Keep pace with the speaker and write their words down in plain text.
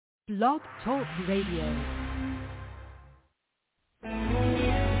Blog Talk Radio.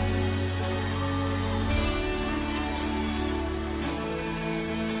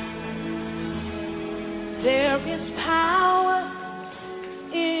 There is power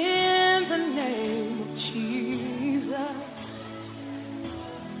in the name of Jesus.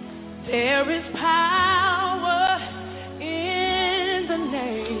 There is power in the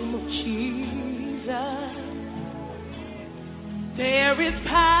name of Jesus. There is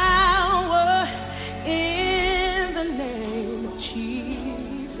power in the name of Jesus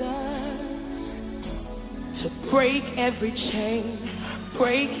to break every chain,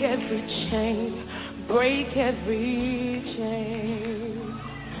 break every chain. Break every chain.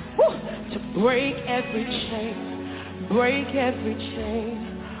 Woo! To break every chain. Break every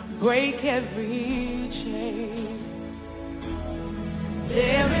chain. Break every chain.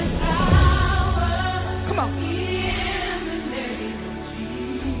 There is power. Come on. In the name of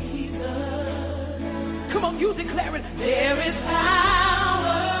Jesus. Come on, you declare it. There is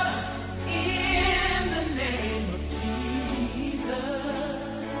power in the name of Jesus.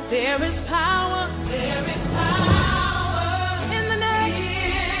 There is power. There is power in the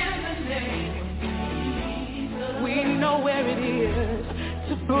name of Jesus. We know where it is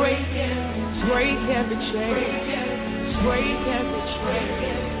to break every chain, break every chain.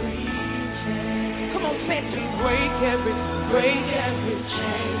 Come on, say it to me. Break every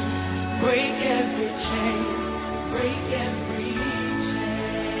chain, break every chain, break every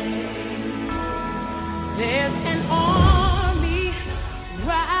chain. There's an army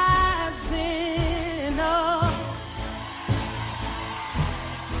rising up.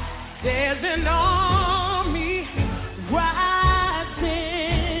 There's an army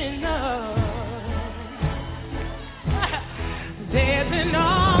rising up. There's an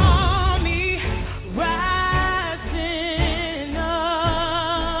army rising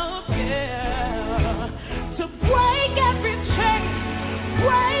up, yeah, to break every chain,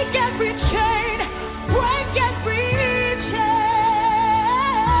 break every chain, break every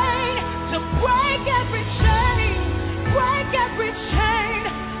chain, to break every chain, break every chain,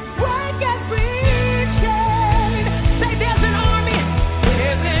 break every chain. Say there's an army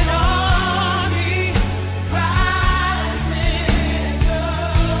rising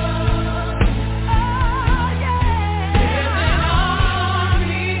up. Oh yeah, there's an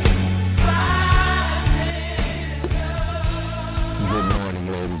army rising up. Good morning,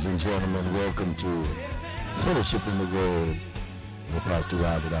 ladies and gentlemen. Welcome to Fellowship in the Word with Pastor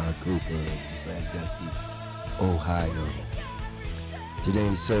Robert R. Cooper of Sandusky, Ohio.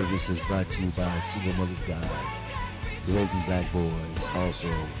 Today's service is brought to you by Single Mother's Guide, the Raising Black Boys,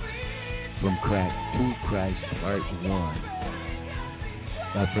 also From Crack to Christ, Part 1,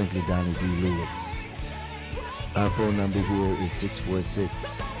 by Franklin Donnie D. Lewis. Our phone number here is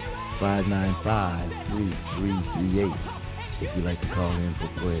 646-595-3338 if you'd like to call in for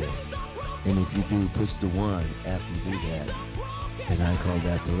prayer. And if you do, push the 1 after you do that. And I call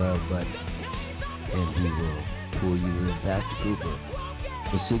that the love button. And he will pull you in. Pastor Cooper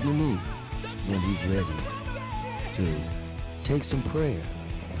will signal me when he's ready to take some prayer.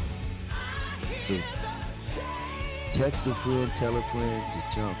 So text a friend, tell a friend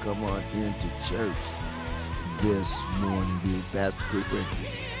to come on into church this morning. Be Pastor Cooper.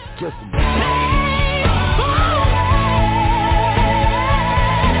 Just a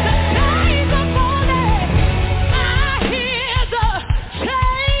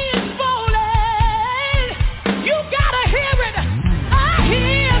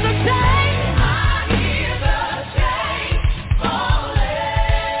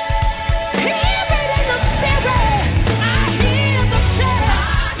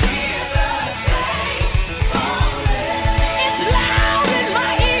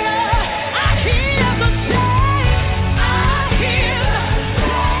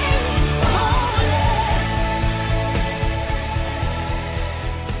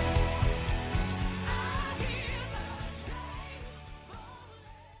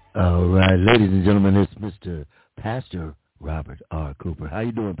All right, ladies and gentlemen, it's Mr. Pastor Robert R. Cooper. How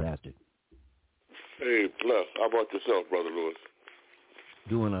you doing, Pastor? Hey, bless. How about yourself, Brother Lewis?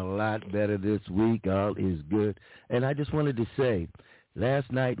 Doing a lot better this week. All is good. And I just wanted to say, last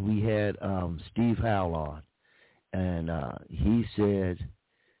night we had Steve Howell on, and he said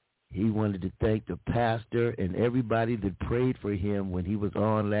he wanted to thank the pastor and everybody that prayed for him when he was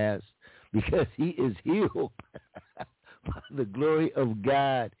on last, because he is healed. By the glory of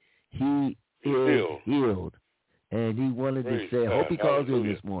God, he is healed. And he wanted to say, I hope he calls in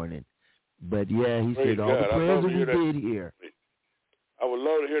this morning. But yeah, he said all the prayers that he did here. I would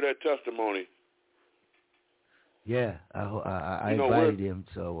love to hear that testimony. Yeah, I invited him,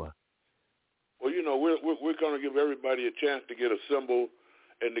 so you know, we're going to give everybody a chance to get assembled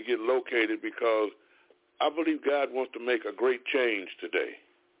and to get located, because I believe God wants to make a great change today.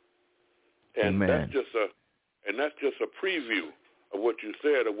 And Amen. that's just a preview of what you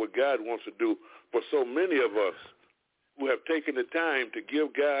said, of what God wants to do for so many of us who have taken the time to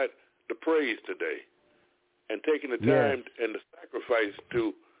give God the praise today, and taking the time and the sacrifice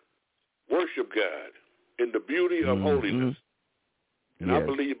to worship God in the beauty of holiness. And I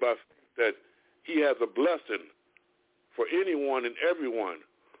believe by faith that he has a blessing for anyone and everyone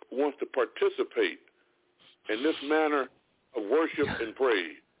who wants to participate in this manner of worship and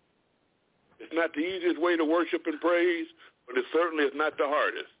praise. It's not the easiest way to worship and praise, but it certainly is not the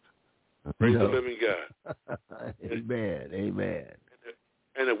hardest. Praise the living God. Amen.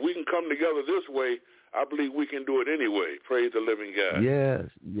 And if we can come together this way, I believe we can do it anyway. Praise the living God.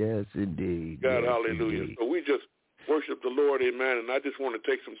 Yes, indeed. God, yes, hallelujah. Indeed. So we just worship the Lord, amen. And I just want to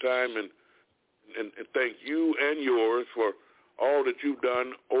take some time and thank you and yours for all that you've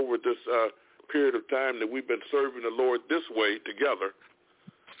done over this period of time that we've been serving the Lord this way together.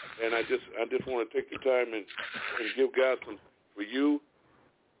 And I just want to take the time and give God some for you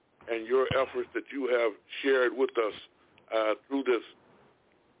and your efforts that you have shared with us through this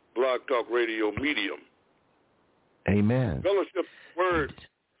Blog Talk Radio medium. Amen. Fellowship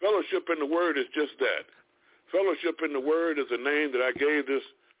in the Word is just that. Fellowship in the Word is a name that I gave this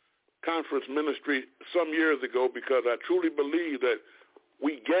conference ministry some years ago, because I truly believe that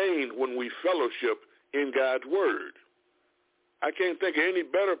we gain when we fellowship in God's Word. I can't think of any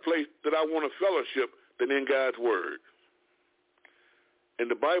better place that I want to fellowship than in God's Word. And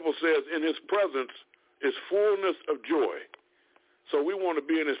the Bible says in his presence is fullness of joy. So we want to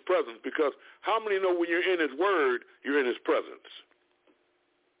be in his presence, because how many know when you're in his Word, you're in his presence?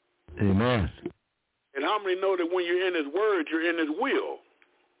 Amen. And how many know that when you're in his Word, you're in his will?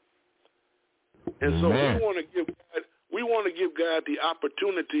 And so we want to give God the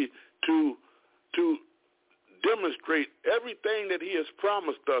opportunity to demonstrate everything that he has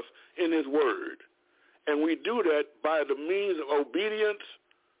promised us in his Word. And we do that by the means of obedience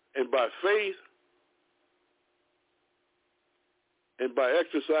and by faith and by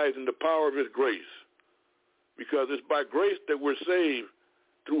exercising the power of his grace. Because it's by grace that we're saved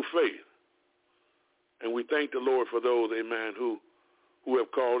through faith. And we thank the Lord for those, amen, who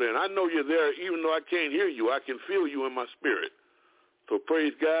have called in. I know you're there, even though I can't hear you. I can feel you in my spirit. So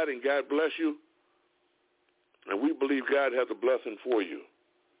praise God, and God bless you. And we believe God has a blessing for you.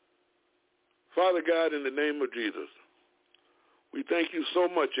 Father God, in the name of Jesus, we thank you so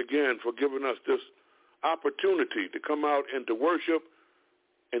much again for giving us this opportunity to come out and to worship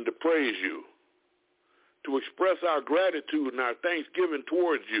and to praise you, to express our gratitude and our thanksgiving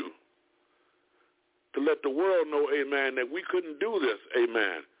towards you, to let the world know, amen, that we couldn't do this,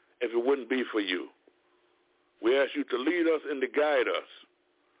 amen, if it wouldn't be for you. We ask you to lead us and to guide us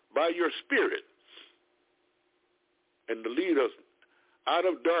by your Spirit, and to lead us out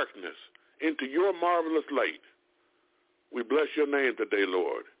of darkness into your marvelous light. We bless your name today,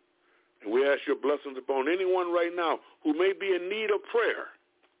 Lord. And we ask your blessings upon anyone right now who may be in need of prayer.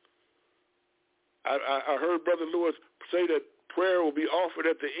 I heard Brother Lewis say that prayer will be offered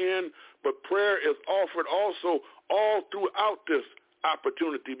at the end, but prayer is offered also all throughout this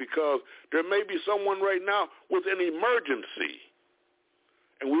opportunity, because there may be someone right now with an emergency.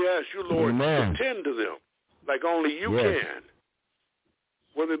 And we ask you, Lord, to tend to them like only you can.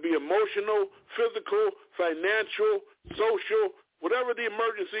 Whether it be emotional, physical, financial, social, whatever the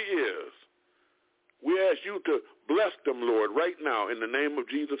emergency is, we ask you to bless them, Lord, right now in the name of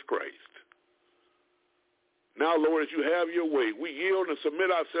Jesus Christ. Now, Lord, as you have your way, we yield and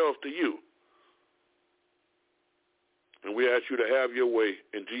submit ourselves to you. And we ask you to have your way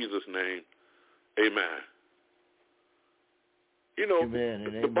in Jesus' name. Amen. You know,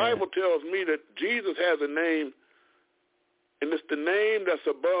 the Bible tells me that Jesus has a name, and it's the name that's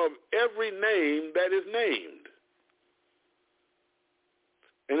above every name that is named.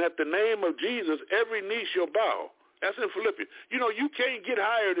 And at the name of Jesus, every knee shall bow. That's in Philippians. You know, you can't get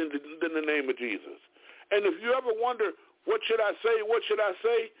higher than the name of Jesus. And if you ever wonder, what should I say,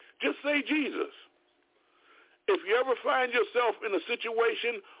 just say Jesus. If you ever find yourself in a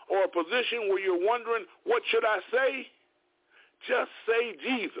situation or a position where you're wondering, what should I say, just say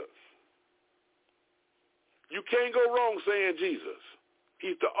Jesus. You can't go wrong saying Jesus.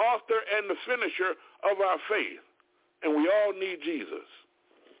 He's the author and the finisher of our faith. And we all need Jesus.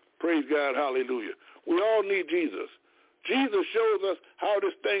 Praise God, hallelujah. We all need Jesus. Jesus shows us how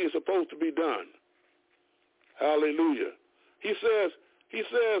this thing is supposed to be done. Hallelujah. He says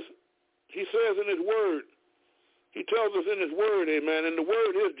in his word, he tells us in his word, amen, and the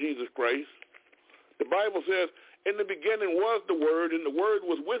word is Jesus Christ. The Bible says, in the beginning was the Word, and the Word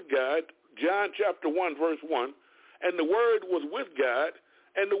was with God, John chapter 1, verse 1, and the Word was with God,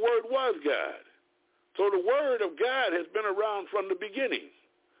 and the Word was God. So the Word of God has been around from the beginning,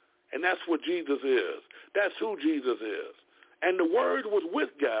 and that's what Jesus is. That's who Jesus is. And the Word was with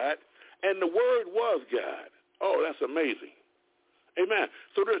God, and the Word was God. Oh, that's amazing. Amen.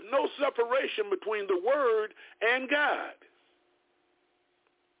 So there's no separation between the Word and God.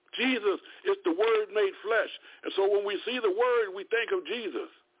 Jesus is the Word made flesh. And so when we see the Word, we think of Jesus.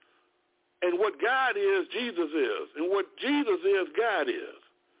 And what God is, Jesus is. And what Jesus is, God is.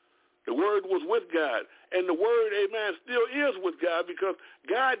 The Word was with God. And the Word, amen, still is with God because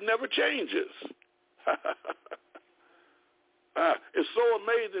God never changes. It's so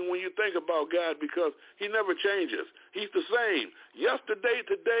amazing when you think about God because he never changes. He's the same yesterday,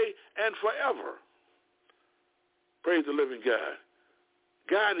 today, and forever. Praise the living God.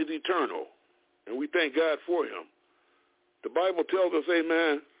 God is eternal, and we thank God for him. The Bible tells us,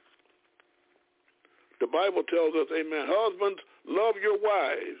 amen, husbands, love your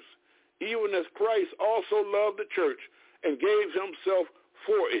wives, even as Christ also loved the church and gave himself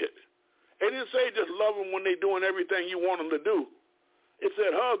for it. It didn't say just love them when they're doing everything you want them to do. It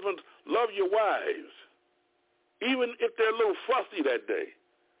said, husbands, love your wives, even if they're a little fussy that day.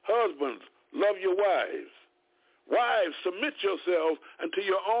 Husbands, love your wives. Wives, submit yourselves unto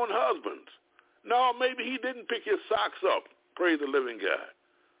your own husbands. No, maybe he didn't pick his socks up. Praise the living God.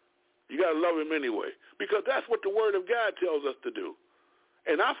 You got to love him anyway, because that's what the Word of God tells us to do.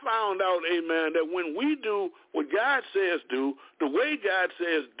 And I found out, amen, that when we do what God says do, the way God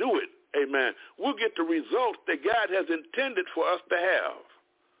says do it, amen, we'll get the results that God has intended for us to have.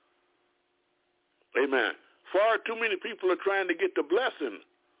 Amen. Far too many people are trying to get the blessing,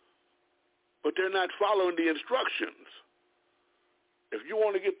 but they're not following the instructions. If you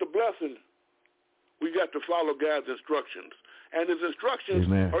want to get the blessing, we got to follow God's instructions. And his instructions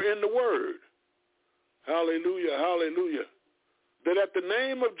are in the Word. Hallelujah, hallelujah. That at the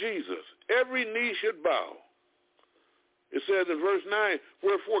name of Jesus, every knee should bow. It says in verse 9,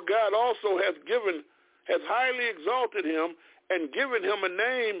 wherefore God also has highly exalted him and given him a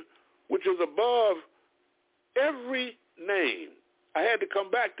name which is above every name. I had to come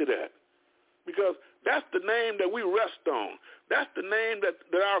back to that because that's the name that we rest on. That's the name that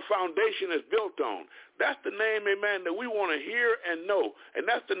our foundation is built on. That's the name, amen, that we want to hear and know. And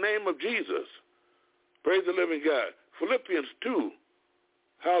that's the name of Jesus. Praise the living God. Philippians 2,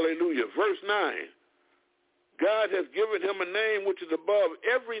 hallelujah, verse 9. God has given him a name which is above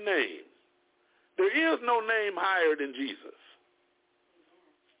every name. There is no name higher than Jesus.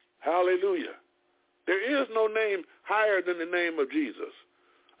 Hallelujah. There is no name higher than the name of Jesus.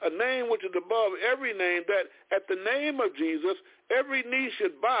 A name which is above every name, that at the name of Jesus, every knee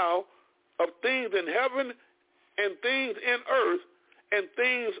should bow of things in heaven and things in earth and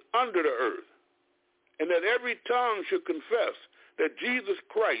things under the earth. And that every tongue should confess that Jesus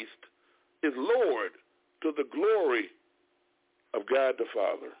Christ is Lord to the glory of God the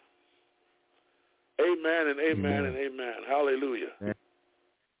Father. Amen and amen and amen. Hallelujah. Amen.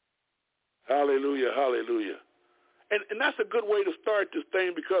 Hallelujah, hallelujah. And that's a good way to start this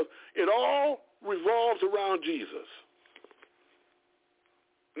thing because it all revolves around Jesus.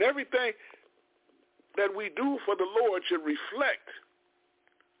 And everything that we do for the Lord should reflect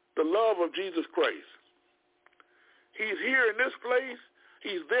the love of Jesus Christ. He's here in this place.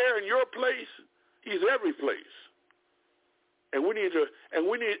 He's there in your place. He's every place. And we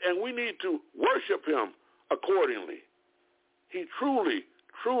need to worship him accordingly. He truly,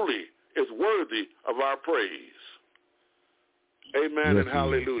 truly is worthy of our praise. Amen and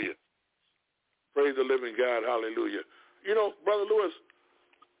hallelujah. Praise the living God. Hallelujah. You know, Brother Lewis,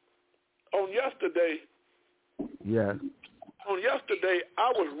 on yesterday,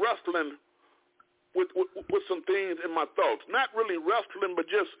 I was wrestling with some things in my thoughts. Not really wrestling, but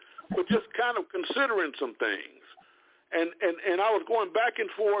just kind of considering some things. And I was going back and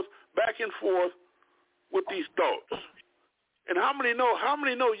forth with these thoughts. And how many know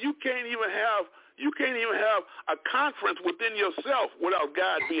you can't even have a conference within yourself without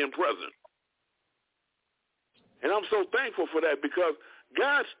God being present. And I'm so thankful for that because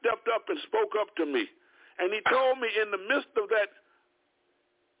God stepped up and spoke up to me. And he told me in the midst of that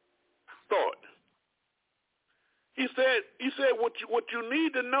thought, he said what you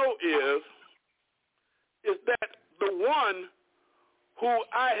need to know is that the one who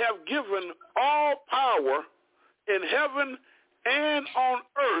I have given all power in heaven and on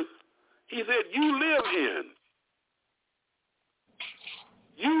earth, he said, you live in.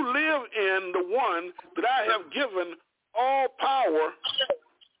 You live in the one that I have given all power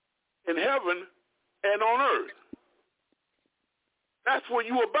in heaven and on earth. That's where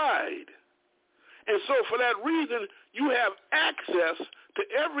you abide. And so for that reason, you have access to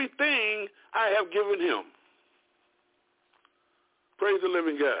everything I have given him. Praise the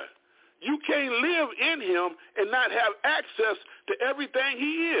living God. You can't live in him and not have access to everything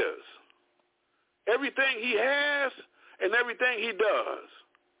he is, everything he has, and everything he does.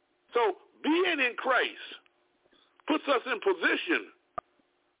 So being in Christ puts us in position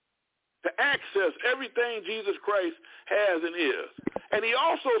to access everything Jesus Christ has and is. And he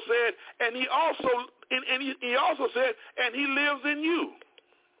also said, and he also said, and he lives in you.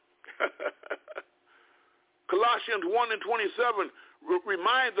 Colossians 1:27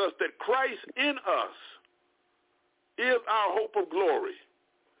 reminds us that Christ in us is our hope of glory.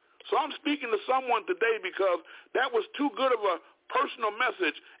 So I'm speaking to someone today because that was too good of a personal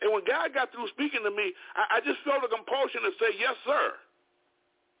message. And when God got through speaking to me, I just felt a compulsion to say, yes, sir.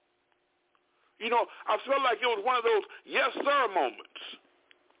 You know, I felt like it was one of those yes, sir moments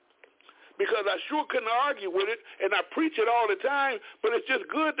because I sure couldn't argue with it, and I preach it all the time, but it's just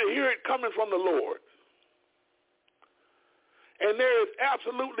good to hear it coming from the Lord. And there is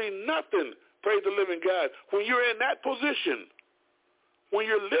absolutely nothing, praise the living God, when you're in that position, when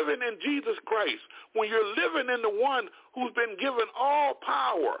you're living in Jesus Christ, when you're living in the one who's been given all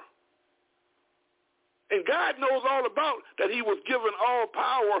power. And God knows all about that he was given all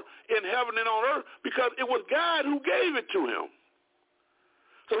power in heaven and on earth because it was God who gave it to him.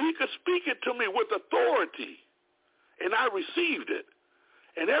 So he could speak it to me with authority, and I received it.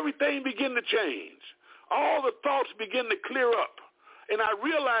 And everything began to change. All the thoughts began to clear up. And I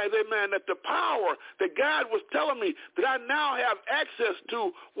realized, amen, that the power that God was telling me that I now have access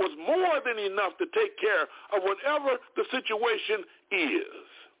to was more than enough to take care of whatever the situation is.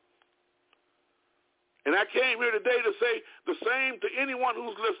 And I came here today to say the same to anyone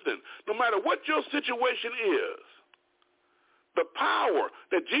who's listening. No matter what your situation is, the power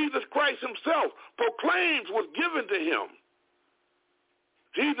that Jesus Christ himself proclaims was given to him.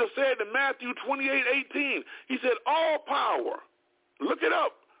 Jesus said in Matthew 28:18, he said, all power, look it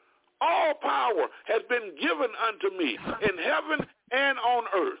up, all power has been given unto me in heaven and on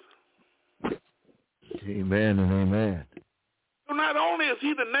earth. Amen and amen. So not only is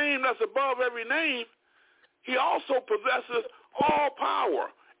he the name that's above every name, he also possesses all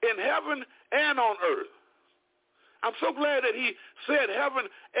power in heaven and on earth. I'm so glad that he said heaven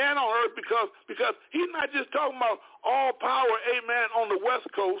and on earth because he's not just talking about all power, amen, on the West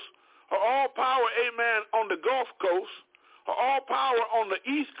Coast, or all power, amen, on the Gulf Coast, or all power on the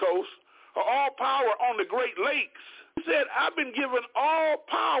East Coast, or all power on the Great Lakes. He said, I've been given all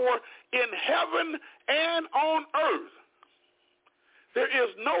power in heaven and on earth. There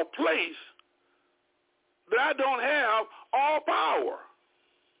is no place that I don't have all power.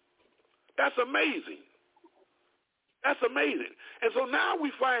 That's amazing. That's amazing. And so now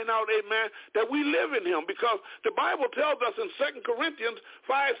we find out, amen, that we live in him because the Bible tells us in 2 Corinthians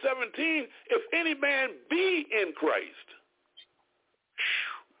 5:17, if any man be in Christ,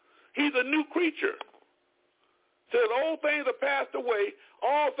 he's a new creature. It says old things are passed away,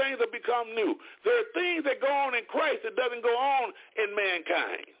 all things have become new. There are things that go on in Christ that doesn't go on in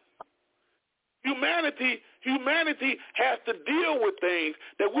mankind. Humanity has to deal with things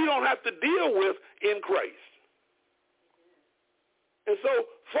that we don't have to deal with in Christ. And so,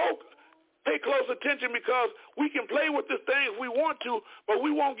 folks, pay close attention because we can play with this thing if we want to, but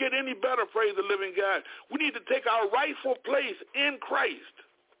we won't get any better, praise the living God. We need to take our rightful place in Christ.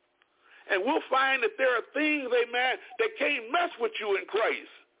 And we'll find that there are things, amen, that can't mess with you in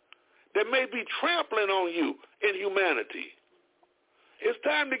Christ, that may be trampling on you in humanity. It's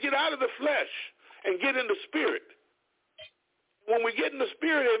time to get out of the flesh and get in the spirit. When we get in the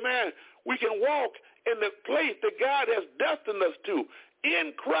spirit, amen, we can walk in the place that God has destined us to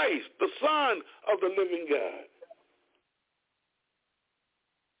in Christ, the Son of the living God.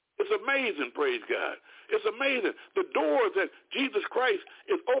 It's amazing, praise God. It's amazing. The doors that Jesus Christ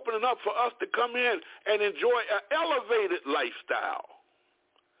is opening up for us to come in and enjoy an elevated lifestyle.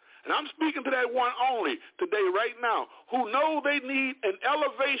 And I'm speaking to that one only today, right now, who know they need an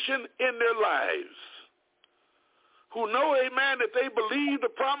elevation in their lives, who know, amen, that they believe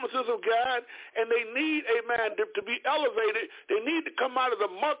the promises of God and they need, amen, to be elevated. They need to come out of the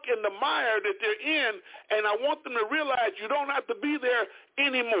muck and the mire that they're in, and I want them to realize you don't have to be there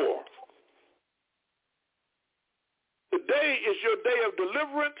anymore. Today is your day of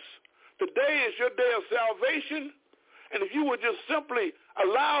deliverance. Today is your day of salvation. And if you would just simply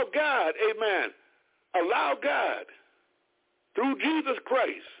allow God, amen, allow God through Jesus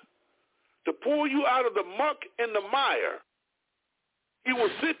Christ to pull you out of the muck and the mire, he will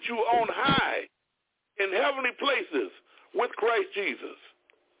sit you on high in heavenly places with Christ Jesus.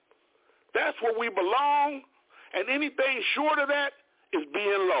 That's where we belong, and anything short of that is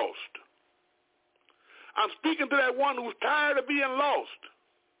being lost. I'm speaking to that one who's tired of being lost,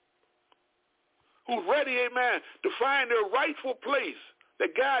 who's ready, amen, to find their rightful place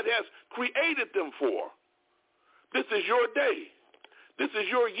that God has created them for. This is your day. This is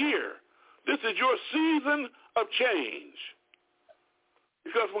your year. This is your season of change.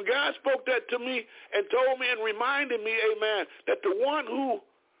 Because when God spoke that to me and told me and reminded me, amen, that the one who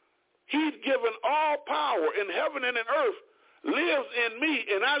he's given all power in heaven and in earth lives in me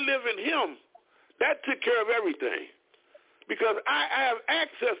and I live in him, that took care of everything. Because I have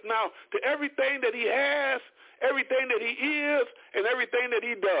access now to everything that he has, everything that he is, and everything that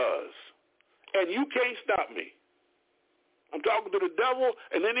he does. And you can't stop me. I'm talking to the devil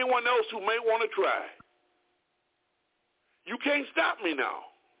and anyone else who may want to try. You can't stop me now.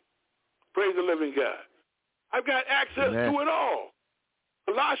 Praise the living God. I've got access to it all.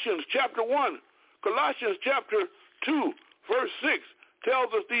 Colossians chapter 1, Colossians chapter 2, verse 6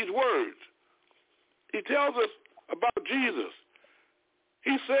 tells us these words. He tells us about Jesus.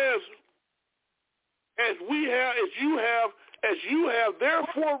 He says, as you have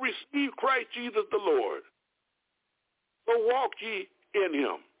therefore received Christ Jesus the Lord, so walk ye in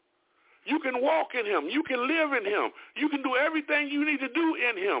him. You can walk in him. You can live in him. You can do everything you need to do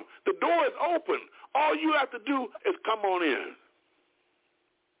in him. The door is open. All you have to do is come on in.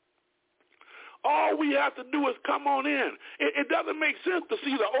 All we have to do is come on in. It doesn't make sense to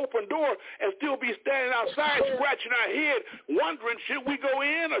see the open door and still be standing outside scratching our head wondering, should we go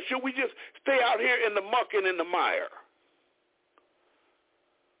in or should we just stay out here in the muck and in the mire?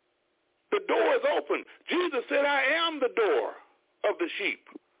 The door is open. Jesus said, I am the door of the sheep.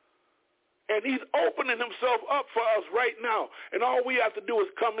 And he's opening himself up for us right now. And all we have to do is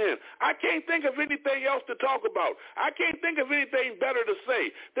come in. I can't think of anything else to talk about. I can't think of anything better to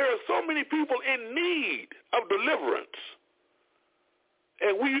say. There are so many people in need of deliverance.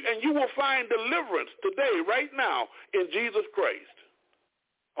 And you will find deliverance today, right now, in Jesus Christ.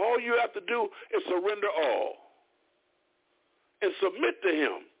 All you have to do is surrender all and submit to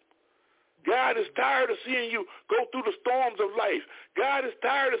him. God is tired of seeing you go through the storms of life. God is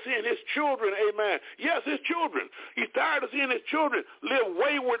tired of seeing his children, amen. Yes, his children. He's tired of seeing his children live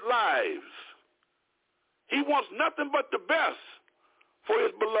wayward lives. He wants nothing but the best for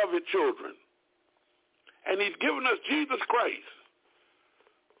his beloved children. And he's given us Jesus Christ.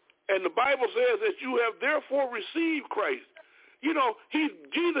 And the Bible says that you have therefore received Christ. You know,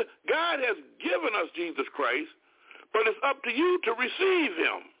 God has given us Jesus Christ, but it's up to you to receive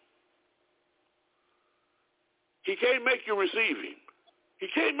him. He can't make you receive him. He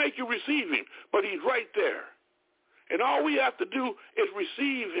can't make you receive him, but he's right there. And all we have to do is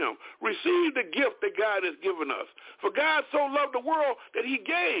receive him. Receive the gift that God has given us. For God so loved the world that he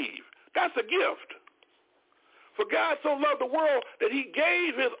gave. That's a gift. For God so loved the world that he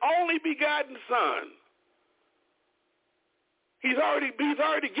gave his only begotten son. He's already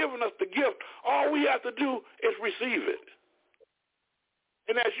given us the gift. All we have to do is receive it.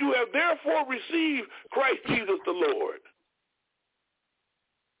 And as you have therefore received Christ Jesus the Lord,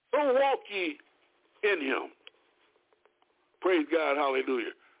 so walk ye in him. Praise God,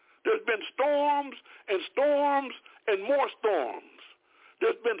 hallelujah. There's been storms and more storms.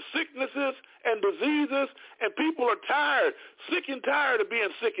 There's been sicknesses and diseases, and people are tired, sick and tired of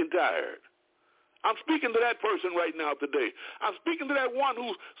being sick and tired. I'm speaking to that person right now today. I'm speaking to that one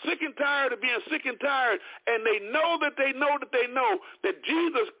who's sick and tired of being sick and tired, and they know that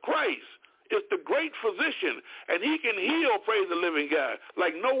Jesus Christ is the great physician, and he can heal, praise the living God,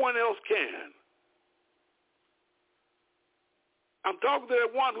 like no one else can. I'm talking to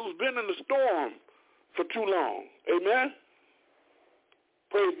that one who's been in the storm for too long. Amen?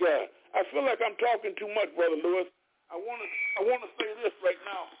 Praise God. I feel like I'm talking too much, Brother Lewis. I want to say this right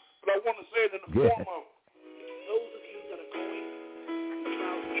now. But I want to say it in the form of those of you that are going through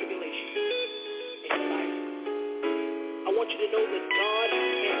trials and tribulations in your life. I want you to know that God has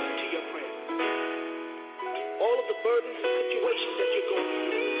answered to your prayer. All of the burdens and situations that you're going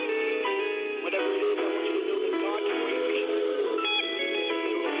through, whatever it is, I want you to know that God can bring peace in the middle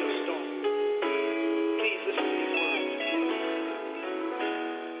of your storm. Please listen to these words.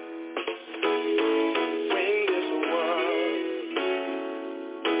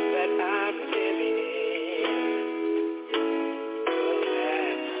 I'm living in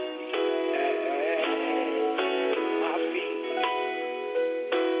collapse at my feet,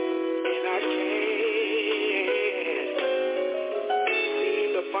 and I can't seem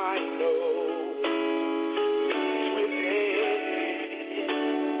to find no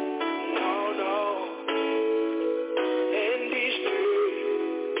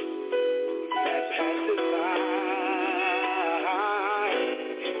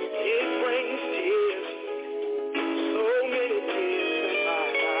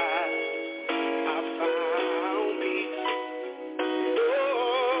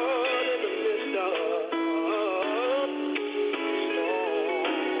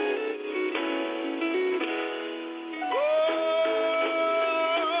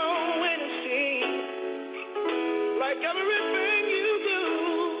Everything you do,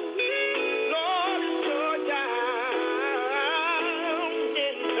 Lord, is so down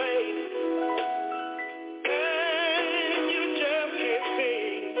in vain. And you just can't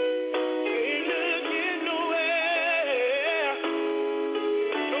seem to get nowhere.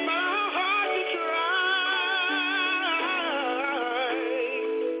 No matter how hard you try,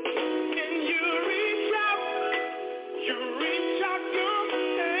 and you reach out your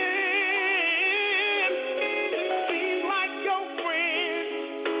hand. It seems like your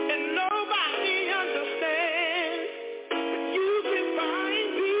friend and nobody understands. But you can find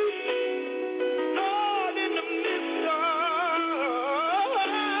peace, Lord, in the midst of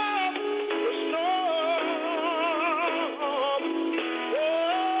the storm.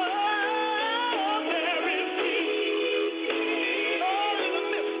 There is peace, Lord, in the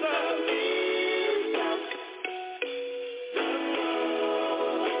midst of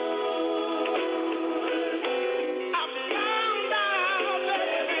I found out that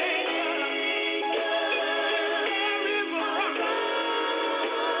there is a rock.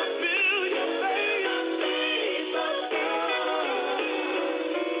 Feel your faith.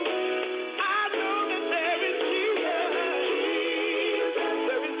 I know that there is Jesus.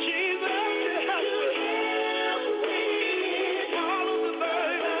 There is Jesus to help me. All of the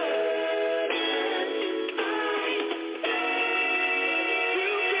burden.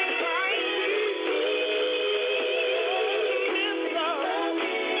 You can find peace in love.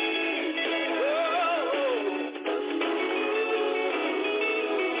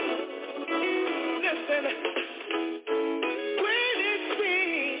 Listen, when it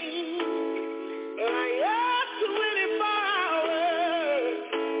seems like up to 24 hours,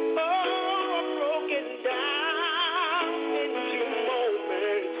 I'm broken down into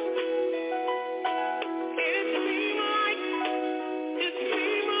moments. It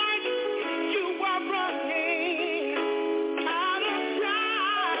seems like you are running out of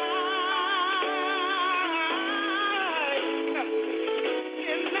time.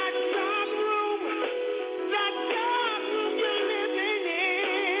 In that dark room you're living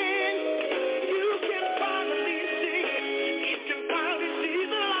in, you can finally see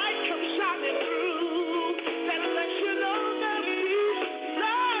the light come shining through. That lets you know that peace,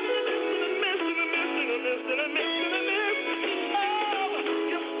 Lord, in the midst of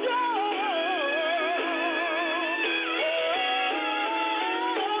your storm.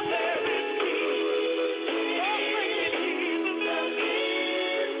 There is peace. Oh, thank you,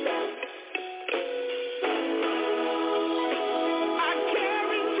 Jesus. I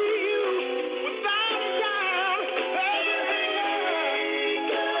guarantee you, without a doubt,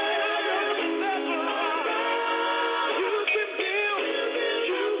 everything you can feel.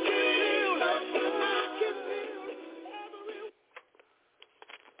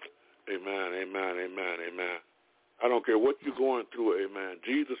 Amen, amen, amen, amen. I don't care what you're going through, amen.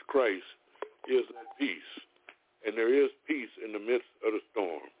 Jesus Christ is that peace, and there is peace in the midst of the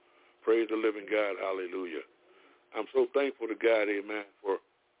storm. Praise the living God, hallelujah. I'm so thankful to God, amen, for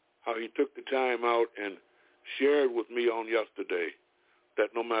how he took the time out and shared with me on yesterday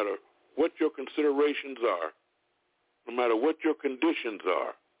that no matter what your considerations are, no matter what your conditions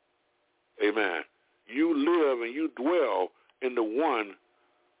are, amen, you live and you dwell in the one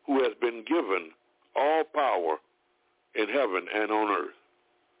who has been given all power in heaven and on earth,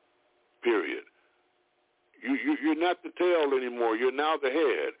 period. You're not the tail anymore. You're now the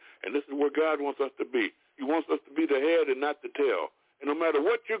head, and this is where God wants us to be. He wants us to be the head and not the tail. And no matter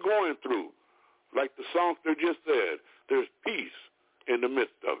what you're going through, like the songster just said, there's peace in the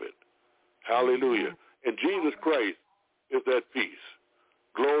midst of it. Hallelujah. And Jesus Christ is that peace.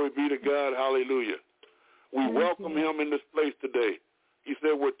 Glory be to God. Hallelujah. We welcome him in this place today. He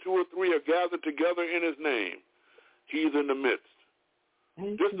said, where two or three are gathered together in his name, he's in the midst.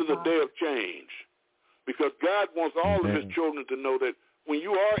 This is a day of change, because God wants all of his children to know that when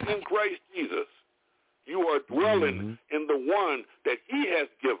you are in Christ Jesus, you are dwelling in the one that he has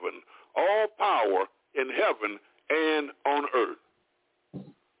given all power in heaven and on earth.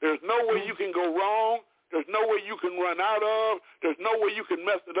 There's no way you can go wrong. There's no way you can run out of. There's no way you can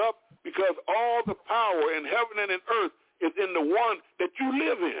mess it up, because all the power in heaven and in earth is in the one that you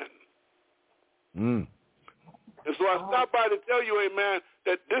live in. And so I stopped by to tell you, amen,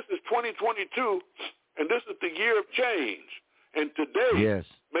 that this is 2022, and this is the year of change. And today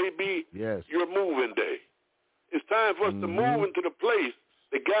may be your moving day. It's time for us to move into the place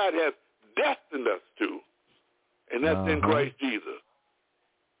that God has destined us to, and that's in Christ Jesus.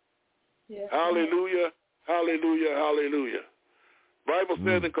 Hallelujah, hallelujah, hallelujah. Bible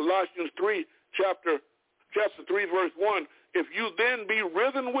says in Colossians 3, chapter 3, verse 1, if you then be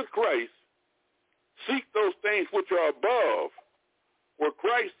risen with Christ, seek those things which are above, where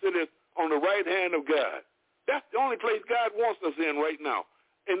Christ sitteth on the right hand of God. That's the only place God wants us in right now.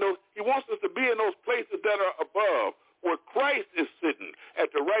 And he wants us to be in those places that are above, where Christ is sitting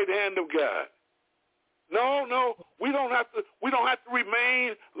at the right hand of God. No, we don't have to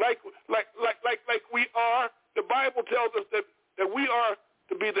remain like we are. The Bible tells us that we are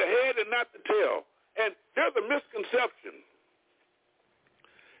to be the head and not the tail. And there's a misconception.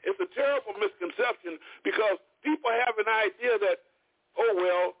 It's a terrible misconception because people have an idea that, oh,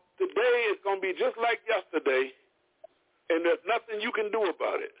 well, today is going to be just like yesterday, and there's nothing you can do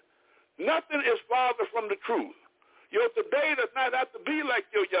about it. Nothing is farther from the truth. Your today does not have to be like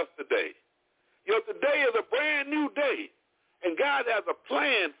your yesterday. Your today is a brand new day, and God has a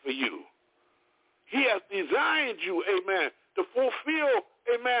plan for you. He has designed you, amen, to fulfill,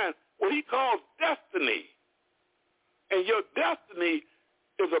 amen, what he calls destiny. And your destiny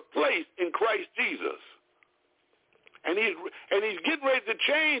is a place in Christ Jesus. And he's getting ready to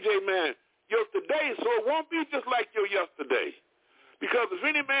change, amen, your today, so it won't be just like your yesterday. Because if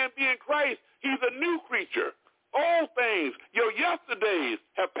any man be in Christ, he's a new creature. All things, your yesterdays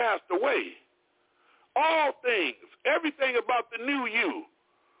have passed away. All things, everything about the new you,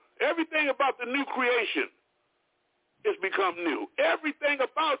 everything about the new creation is become new. Everything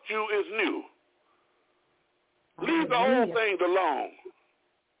about you is new. Leave the old things alone.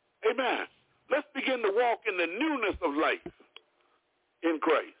 Amen. Let's begin to walk in the newness of life in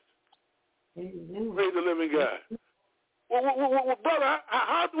Christ. Amen. Praise the living God. Well, brother,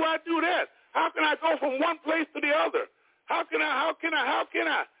 how do I do that? How can I go from one place to the other? How can I?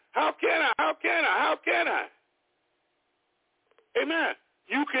 Amen.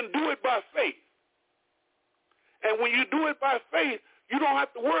 You can do it by faith. And when you do it by faith, you don't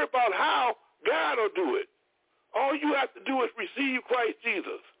have to worry about how God will do it. All you have to do is receive Christ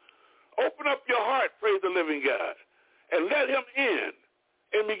Jesus. Open up your heart, praise the living God, and let him in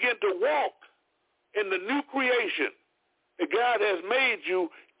and begin to walk in the new creation that God has made you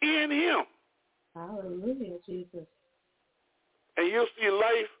in him. Hallelujah, Jesus. And you'll see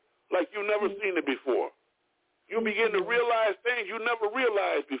life like you've never seen it before. You'll begin to realize things you never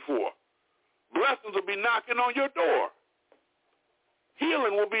realized before. Blessings will be knocking on your door.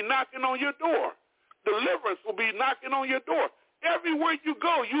 Healing will be knocking on your door. Deliverance will be knocking on your door. Everywhere you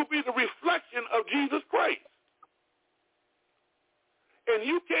go, you'll be the reflection of Jesus Christ. And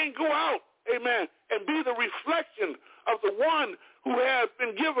you can't go out, amen, and be the reflection of the one who has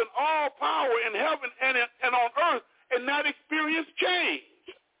been given all power in heaven and on earth and not experience change.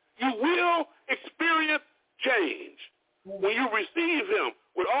 You will experience change when you receive him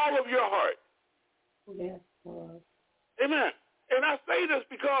with all of your heart. Yes, Lord. Amen. And I say this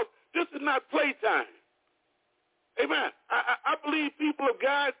because this is not playtime. Amen. I believe people of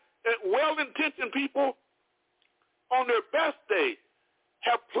God, well-intentioned people on their best day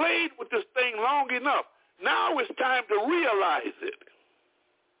have played with this thing long enough. Now it's time to realize it.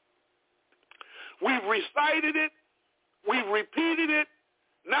 We've recited it. We've repeated it.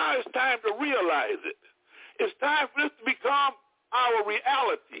 Now it's time to realize it. It's time for this to become our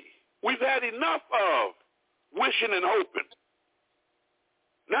reality. We've had enough of wishing and hoping.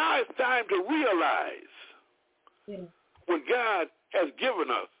 Now it's time to realize what God has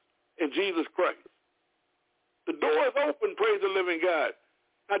given us in Jesus Christ. The door is open, praise the living God.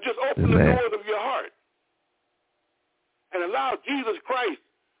 Now just open the doors of your heart and allow Jesus Christ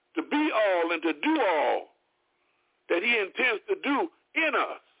to be all and to do all that he intends to do in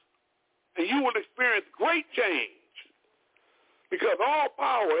us. And you will experience great change because all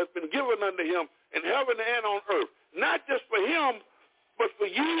power has been given unto him in heaven and on earth. Not just for him, but for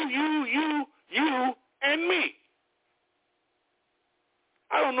you, and me.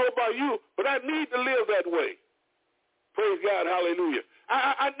 I don't know about you, but I need to live that way. Praise God, hallelujah.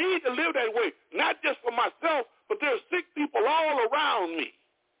 I need to live that way, not just for myself, but there's sick people all around me.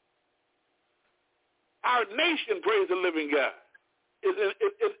 Our nation, praise the living God, is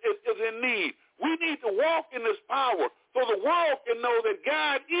in need. We need to walk in this power so the world can know that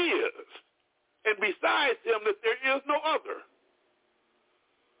God is, and besides him that there is no other.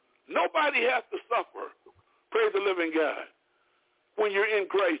 Nobody has to suffer, praise the living God, when you're in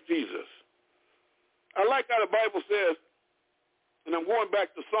Christ Jesus. I like how the Bible says, and I'm going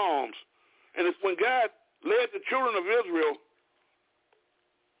back to Psalms, and it's when God led the children of Israel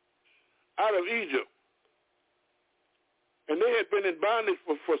out of Egypt, and they had been in bondage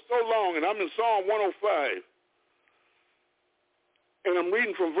for so long, and I'm in Psalm 105, and I'm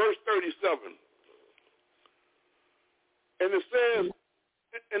reading from verse 37. And it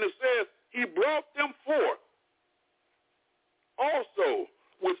says, he brought them forth also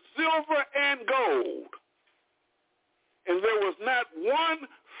with silver and gold one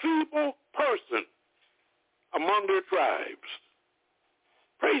feeble person among their tribes.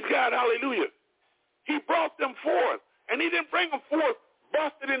 Praise God, hallelujah. He brought them forth, and he didn't bring them forth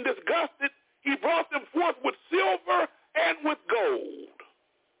busted and disgusted. He brought them forth with silver and with gold.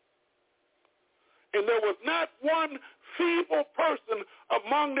 And there was not one feeble person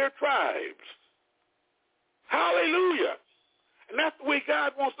among their tribes. Hallelujah. And that's the way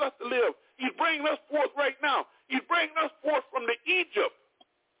God wants us to live. He's bringing us forth right now. He's bringing us forth from the Egypt,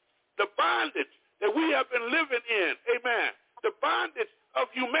 the bondage that we have been living in, amen, the bondage of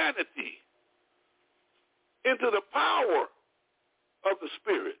humanity, into the power of the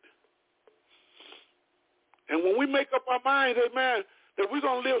Spirit. And when we make up our minds, amen, that we're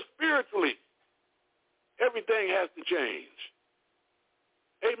going to live spiritually, everything has to change.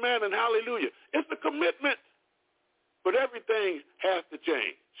 Amen and hallelujah. It's a commitment, but everything has to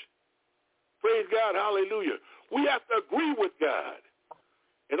change. Praise God, hallelujah. We have to agree with God.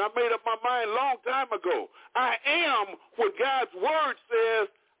 And I made up my mind a long time ago. I am what God's word says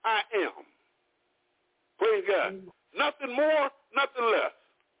I am. Praise God. Nothing more, nothing less.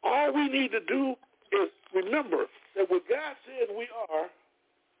 All we need to do is remember that what God says we are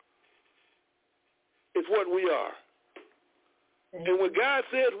is what we are. And what God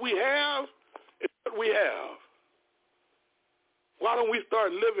says we have is what we have. Why don't we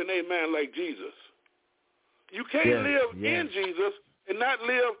start living, amen, like Jesus? You can't live in Jesus and not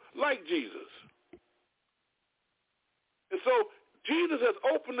live like Jesus. And so Jesus has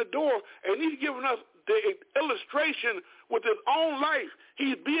opened the door, and he's given us the illustration with his own life.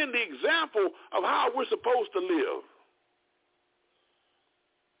 He's being the example of how we're supposed to live.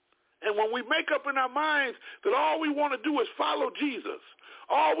 And when we make up in our minds that all we want to do is follow Jesus,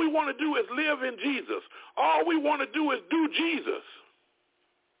 all we want to do is live in Jesus, all we want to do is do Jesus,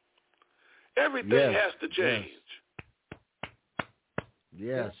 everything has to change.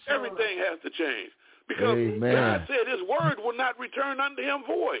 Yes. Everything has to change. Because God said his word will not return unto him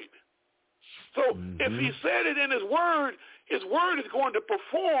void. So if he said it in his word is going to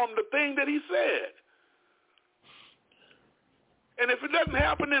perform the thing that he said. And if it doesn't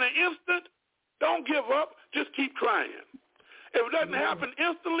happen in an instant, don't give up. Just keep trying. If it doesn't happen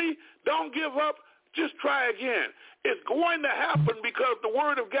instantly, don't give up. Just try again. It's going to happen because the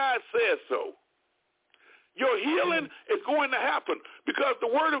word of God says so. Your healing is going to happen because the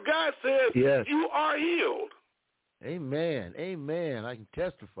word of God says you are healed. Amen. Amen. I can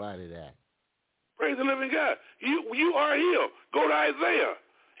testify to that. Praise the living God. You are healed. Go to Isaiah.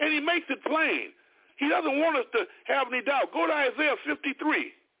 And he makes it plain. He doesn't want us to have any doubt. Go to Isaiah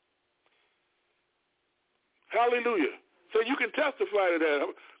 53. Hallelujah. So you can testify to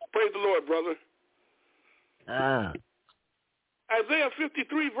that. Praise the Lord, brother. Isaiah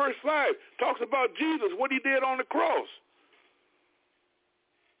 53, verse 5, talks about Jesus, what he did on the cross.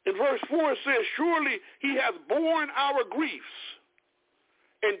 In verse 4, it says, surely he has borne our griefs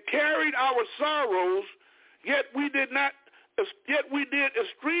and carried our sorrows, yet we did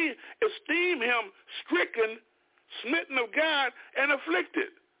esteem him stricken, smitten of God, and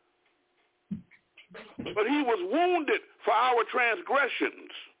afflicted. But he was wounded for our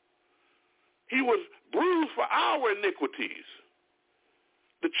transgressions. He was bruised for our iniquities.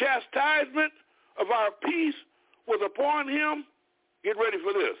 The chastisement of our peace was upon him. Get ready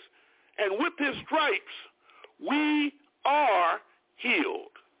for this. And with his stripes, we are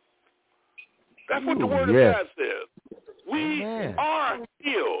healed. That's what the word of God says. We are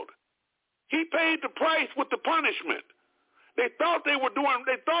healed. He paid the price with the punishment. They thought they were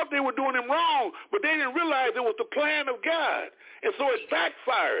doing him wrong, but they didn't realize it was the plan of God. And so it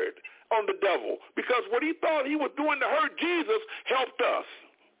backfired on the devil because what he thought he was doing to hurt Jesus helped us.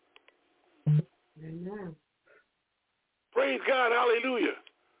 Amen. Praise God, hallelujah.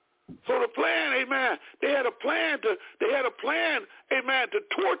 So the plan, amen, they had a plan, amen, to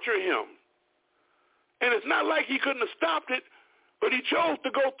torture him. And it's not like he couldn't have stopped it, but he chose to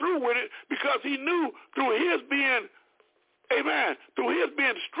go through with it because he knew through his being, amen, through his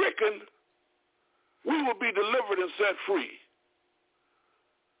being stricken, we will be delivered and set free.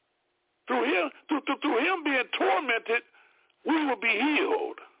 Through him being tormented, we will be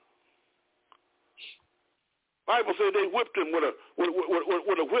healed. Bible says they whipped him with a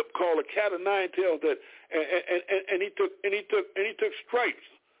whip called a cat of nine tails, and he took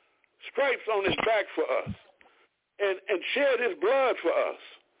stripes on his back for us, and shed his blood for us.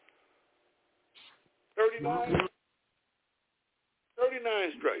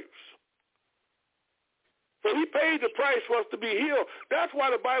 39 stripes. So he paid the price for us to be healed. That's why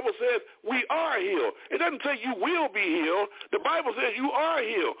the Bible says we are healed. It doesn't say you will be healed. The Bible says you are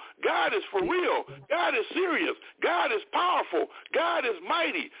healed. God is for real. God is serious. God is powerful. God is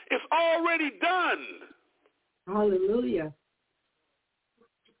mighty. It's already done. Hallelujah.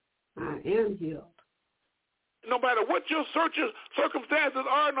 I am healed. No matter what your circumstances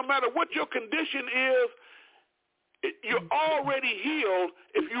are, no matter what your condition is, you're already healed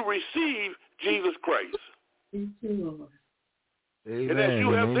if you receive Jesus Christ. Thank you, Lord. Amen. And as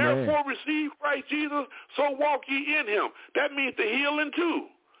you have therefore received Christ Jesus, so walk ye in him. That means the healing too.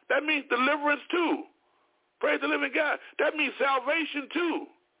 That means deliverance too. Praise the living God. That means salvation too.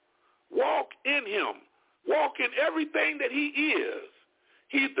 Walk in him. Walk in everything that he is.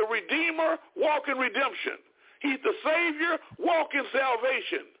 He's the Redeemer, walk in redemption. He's the Savior, walk in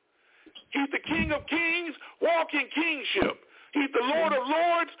salvation. He's the King of kings, walk in kingship. He's the Lord of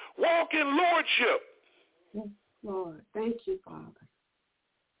lords, walk in lordship. Yes, Lord. Thank you, Father.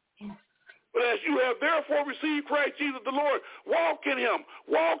 Yes. But as you have therefore received Christ Jesus the Lord, walk in him,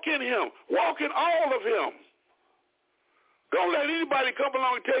 walk in him, walk in all of him. Don't let anybody come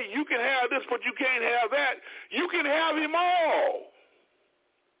along and tell you, you can have this, but you can't have that. You can have him all.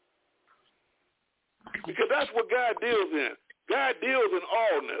 Because that's what God deals in. God deals in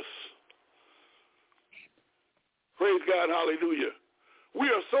allness. Praise God, hallelujah. We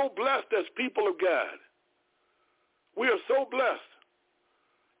are so blessed as people of God. We are so blessed.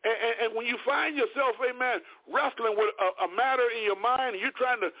 And when you find yourself, amen, wrestling with a matter in your mind, and you're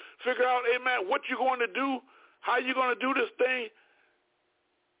trying to figure out, amen, what you're going to do, how you're going to do this thing,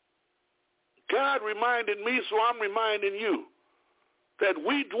 God reminded me, so I'm reminding you, that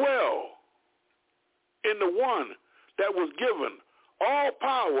we dwell in the one that was given all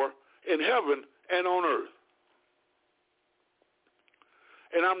power in heaven and on earth.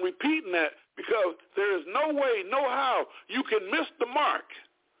 And I'm repeating that because there is no way, no how you can miss the mark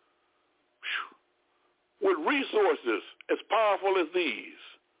with resources as powerful as these.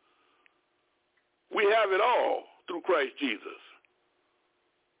 We have it all through Christ Jesus.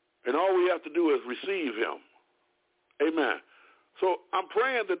 And all we have to do is receive him. Amen. So I'm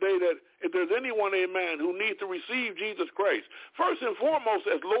praying today that if there's anyone, amen, who needs to receive Jesus Christ, first and foremost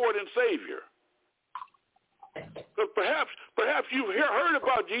as Lord and Savior. Because perhaps you've heard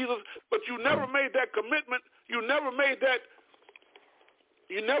about Jesus, but you never made that commitment. You never made that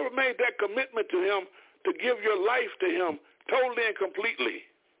commitment to him to give your life to him totally and completely.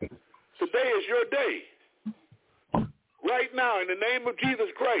 Today is your day. Right now, in the name of Jesus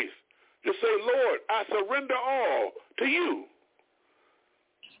Christ, just say, Lord, I surrender all to you.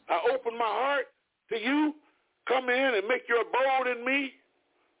 I open my heart to you. Come in and make your abode in me.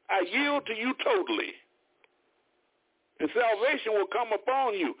 I yield to you totally. And salvation will come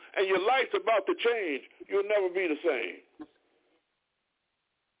upon you, and your life's about to change. You'll never be the same.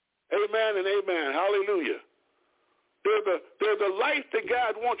 Amen and amen. Hallelujah. There's a life that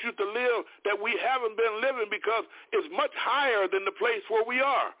God wants you to live that we haven't been living because it's much higher than the place where we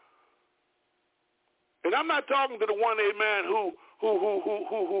are. And I'm not talking to the one, amen, who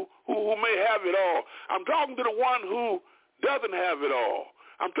may have it all. I'm talking to the one who doesn't have it all.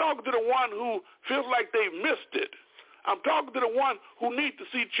 I'm talking to the one who feels like they've missed it. I'm talking to the one who needs to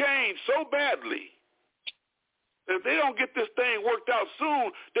see change so badly that if they don't get this thing worked out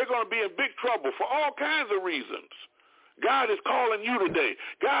soon, they're going to be in big trouble for all kinds of reasons. God is calling you today.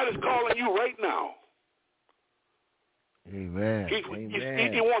 God is calling you right now. Amen. He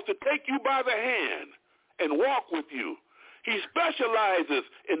wants to take you by the hand and walk with you. He specializes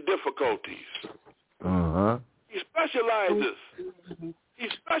in difficulties. Uh-huh. He specializes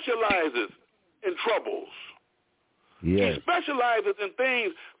in troubles. Yes. He specializes in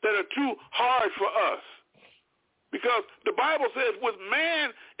things that are too hard for us. Because the Bible says with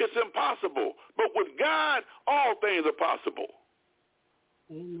man it's impossible, but with God all things are possible.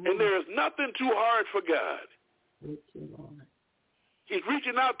 Amen. And there is nothing too hard for God. Thank you, Lord. He's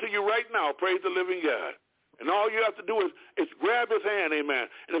reaching out to you right now, praise the living God. And all you have to do is grab his hand, amen.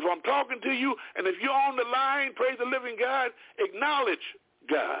 And if I'm talking to you, and if you're on the line, praise the living God, acknowledge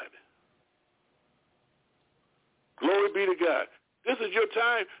God. Glory be to God. This is your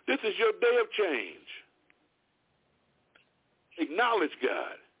time. This is your day of change. Acknowledge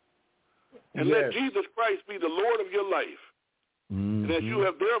God. And let Jesus Christ be the Lord of your life. Mm-hmm. And as you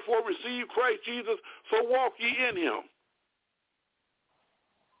have therefore received Christ Jesus, so walk ye in him.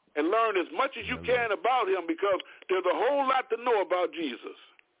 And learn as much as you can about him, because there's a whole lot to know about Jesus.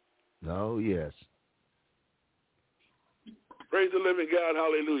 Oh, yes. Praise the living God.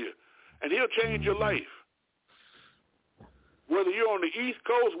 Hallelujah. And he'll change your life. Whether you're on the East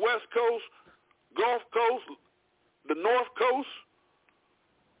Coast, West Coast, Gulf Coast, the North Coast,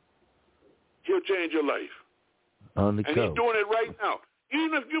 he'll change your life. On the and coast. He's doing it right now.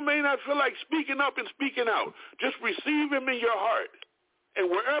 Even if you may not feel like speaking up and speaking out, just receive him in your heart. And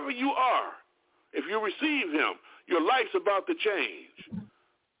wherever you are, if you receive him, your life's about to change.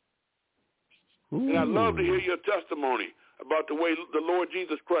 Ooh. And I'd love to hear your testimony about the way the Lord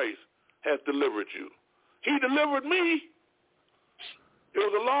Jesus Christ has delivered you. He delivered me. It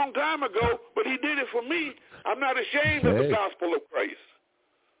was a long time ago, but he did it for me. I'm not ashamed of the gospel of Christ.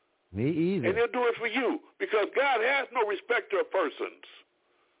 Me either. And he'll do it for you because God has no respecter of persons.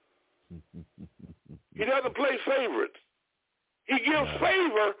 He doesn't play favorites. He gives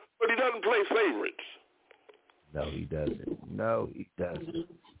favor, but he doesn't play favorites. No, he doesn't. No, he doesn't.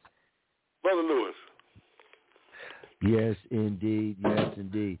 Brother Lewis. Yes, indeed. Yes,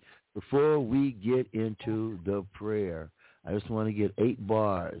 indeed. Before we get into the prayer, I just want to get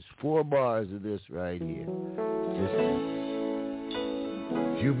 4 bars of this right here.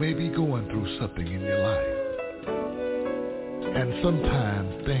 You may be going through something in your life. And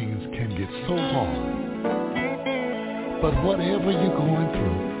sometimes things can get so hard. But whatever you're going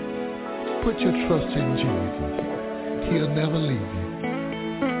through, put your trust in Jesus. He'll never leave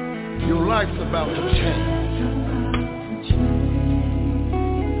you. Your life's about to change.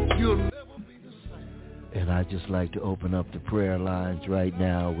 You'll never be the same. And I'd just like to open up the prayer lines right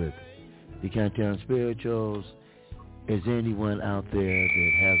now with the Countdown Spirituals. Is there anyone out there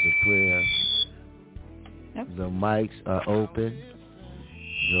that has a prayer? Yep. The mics are open.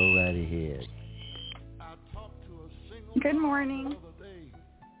 Go right ahead. Good morning.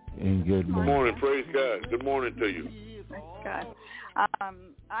 And good morning. Good morning. Praise God. Good morning to you. Praise God.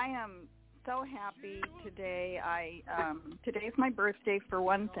 I am so happy today. Today's my birthday for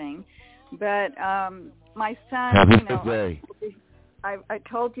one thing, but my son, Happy birthday. I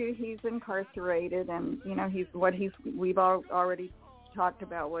told you he's incarcerated, and we've already talked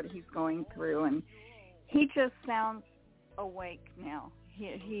about what he's going through, and he just sounds awake now.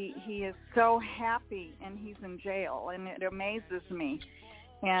 He is so happy, and he's in jail, and it amazes me.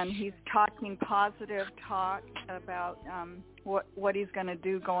 And he's talking positive talk about what he's going to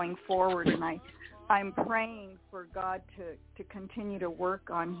do going forward, and I'm praying for God to continue to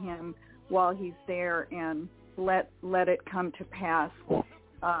work on him while he's there and let it come to pass,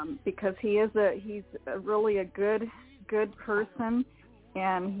 because he's really a good person,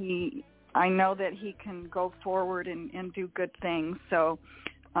 and I know that he can go forward and do good things. So,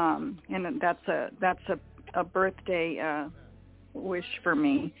 and that's a birthday wish for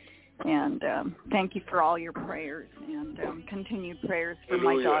me. And thank you for all your prayers and continued prayers for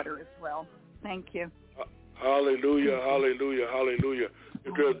my daughter as well. Thank you. Hallelujah, hallelujah, hallelujah.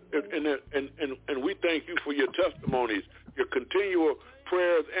 Because and we thank you for your testimonies, your continual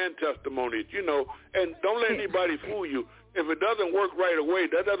prayers and testimonies. And don't let anybody fool you. If it doesn't work right away,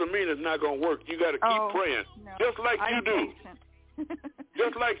 that doesn't mean it's not going to work. You got to keep praying, just like you do.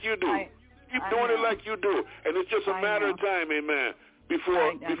 Just like you do. Keep doing it like you do. And it's just a matter of time, amen,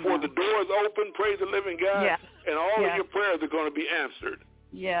 before the doors open, praise the living God, and all of your prayers are going to be answered.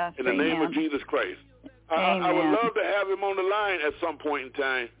 Yes, in the name of Jesus Christ. I would love to have him on the line at some point in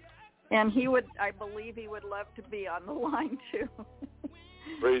time. And I believe he would love to be on the line, too.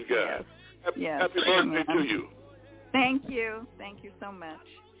 Praise God. Yes. Happy birthday to you. Thank you. Thank you so much.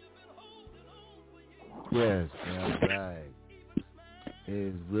 Yes, all right.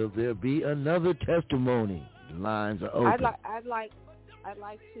 Will there be another testimony? The lines are open. I'd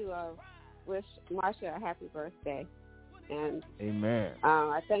like to wish Marsha a happy birthday, and amen.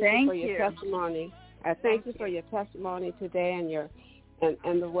 I thank you for your testimony. I thank you for your testimony today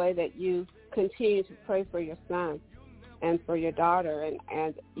and the way that you continue to pray for your son and for your daughter,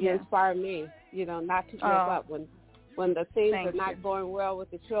 and you inspire me. Not to give up when the things are not going well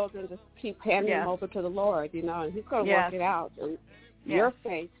with the children. Just keep handing them over to the Lord, and He's going to work it out. And your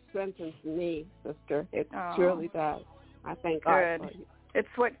faith strengthens me, sister. It surely does. I thank God for you.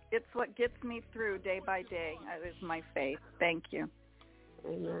 It's what gets me through day by day. Is my faith. Thank you.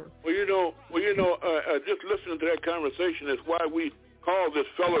 Amen. Just listening to that conversation is why we call this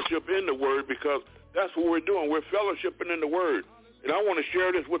fellowship in the Word, because that's what we're doing. We're fellowshipping in the Word. And I want to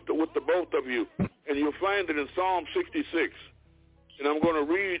share this with the both of you. And you'll find it in Psalm 66. And I'm going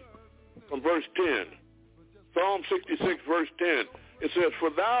to read from verse 10. Psalm 66, verse 10. It says, "For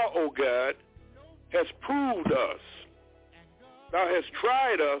thou, O God, hast proved us. Thou hast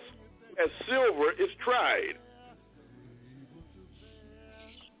tried us as silver is tried.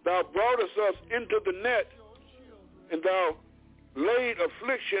 Thou broughtest us into the net, and thou laid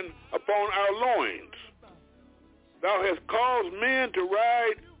affliction upon our loins. Thou hast caused men to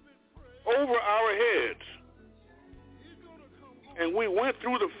ride over our heads. And we went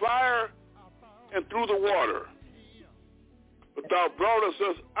through the fire and through the water. But thou broughtest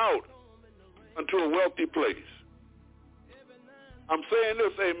us out unto a wealthy place. I'm saying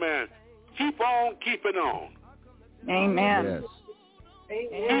this, amen. Keep on keeping on. Amen. Yes.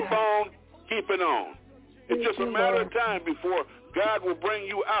 Keep on keeping on. It's just a matter of time before God will bring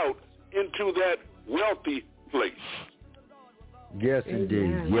you out into that wealthy place. Yes,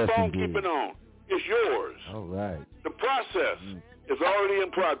 indeed. Yes, Keep on indeed. keeping on. It's yours. All right. The process is already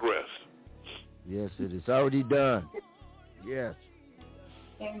in progress. Yes, it is already done. Yes.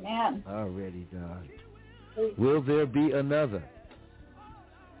 Amen. Already done. Will there be another?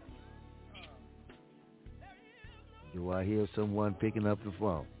 Do I hear someone picking up the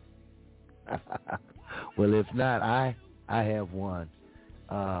phone? Well, if not, I have one.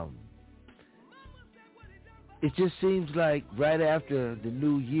 It just seems like right after the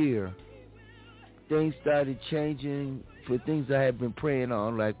new year, things started changing for things I have been praying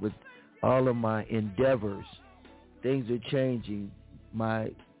on, like with all of my endeavors. Things are changing.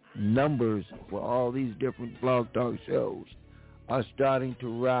 My numbers for all these different blog talk shows are starting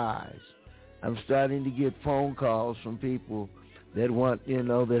to rise. I'm starting to get phone calls from people that want,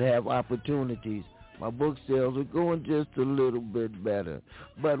 that have opportunities. My book sales are going just a little bit better.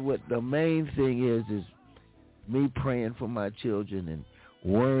 But what the main thing is me praying for my children and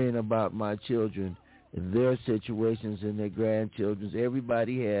worrying about my children and their situations and their grandchildren's.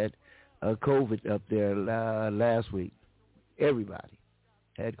 Everybody had COVID up there last week. Everybody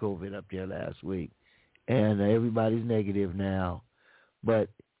had COVID up there last week. And everybody's negative now. But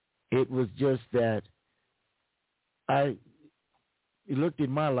it was just that I looked at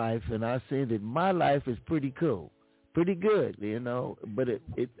my life and I said that my life is pretty cool, pretty good, But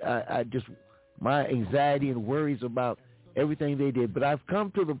I just, my anxiety and worries about everything they did. But I've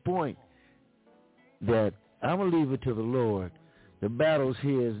come to the point that I'm going to leave it to the Lord. The battles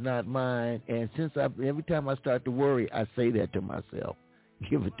here is not mine. And since every time I start to worry, I say that to myself.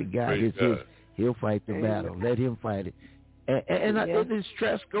 Give it to God. It's his. He'll fight the battle. Let him fight it. And the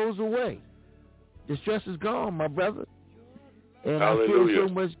stress goes away. The stress is gone, my brother. And Hallelujah. I feel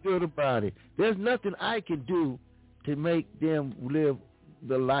so much good about it. There's nothing I can do to make them live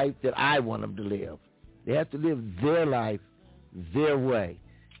the life that I want them to live. They have to live their life their way.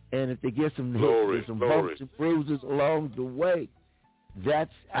 And if they get some hits, some bumps and bruises along the way,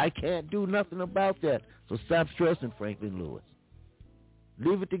 I can't do nothing about that. So stop stressing, Franklin Lewis.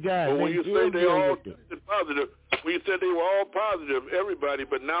 Leave it to God. Well, when you say they all positive, when you said they were all positive, everybody,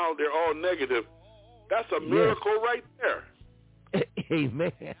 but now they're all negative, that's a miracle right there.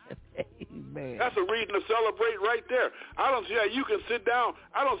 Amen. Amen. That's a reason to celebrate right there. I don't see how you can sit down.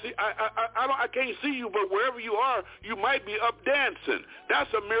 I can't see you, but wherever you are, you might be up dancing.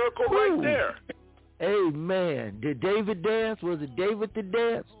 That's a miracle right there. Amen. Did David dance? Was it David that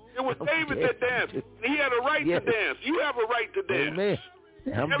danced? It was David that danced. He had a right to dance. You have a right to dance. Amen.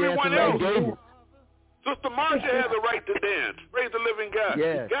 Everyone else. Sister Marcia has a right to dance. Praise the living God.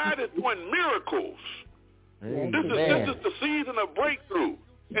 Yes. God is doing miracles. Amen. This is the season of breakthrough.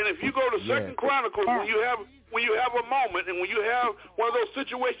 And if you go to Second Chronicles, when you have a moment and when you have one of those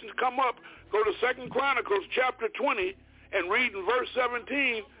situations come up, go to Second Chronicles chapter 20 and read in verse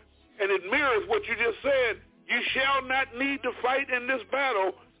 17, and it mirrors what you just said. You shall not need to fight in this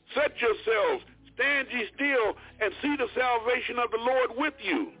battle. Set yourselves, stand ye still, and see the salvation of the Lord with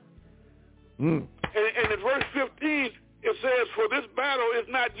you. And in verse 15, it says, for this battle is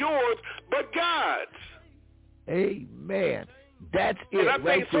not yours, but God's. Amen. That's it. And I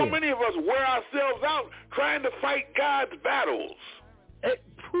think so there. many of us wear ourselves out trying to fight God's battles.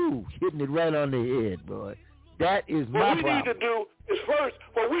 Hitting it right on the head, boy. That is my problem.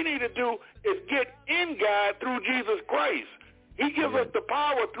 What we need to do is get in God through Jesus Christ. He gives us the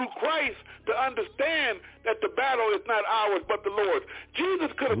power through Christ to understand that the battle is not ours but the Lord's.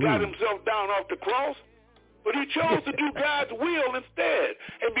 Jesus could have got himself down off the cross, but he chose to do God's will instead.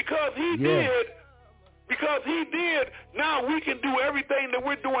 And because he did, now we can do everything that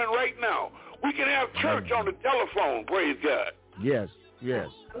we're doing right now. We can have church on the telephone, praise God. Yes.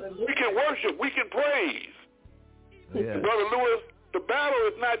 We can worship, we can praise. Yes. Brother Lewis, the battle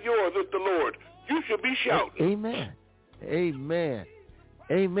is not yours, it's the Lord. You should be shouting. Amen.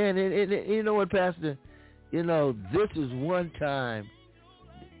 And you know what, Pastor? This is one time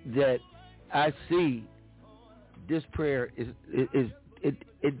that I see this prayer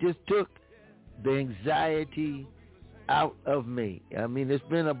it just took the anxiety out of me. I mean, it's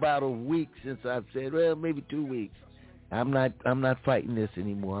been about a week since I've said, well, maybe 2 weeks. I'm not fighting this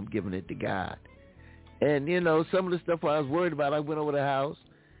anymore. I'm giving it to God. And some of the stuff I was worried about, I went over the house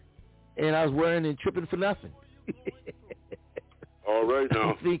and I was worrying and tripping for nothing. All right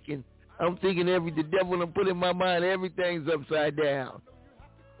now. I'm thinking the devil done put in my mind, everything's upside down.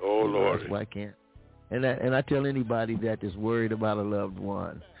 Oh, Lord. That's why I can't. And I tell anybody that is worried about a loved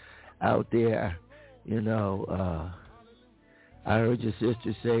one out there, I heard your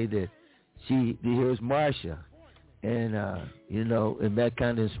sister say that she hears Marsha, and and that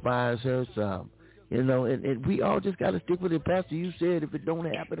kind of inspires her some, and we all just got to stick with it. Pastor, you said if it don't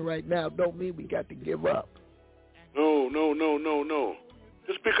happen right now, don't mean we got to give up. No.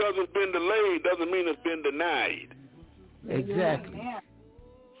 Just because it's been delayed doesn't mean it's been denied. Exactly.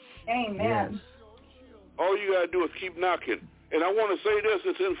 Amen. Yes. All you got to do is keep knocking. And I want to say this,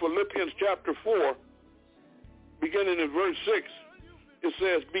 it's in Philippians chapter 4, beginning in verse 6. It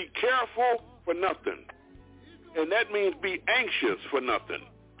says, be careful for nothing. And that means be anxious for nothing.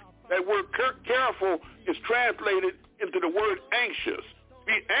 That word careful is translated into the word anxious.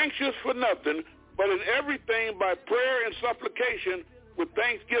 Be anxious for nothing, but in everything by prayer and supplication with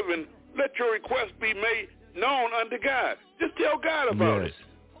thanksgiving, let your requests be made known unto God. Just tell God about it.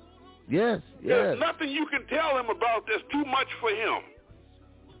 Yes. There's nothing you can tell him about that's too much for him.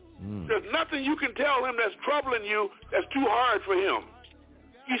 There's nothing you can tell him that's troubling you that's too hard for him.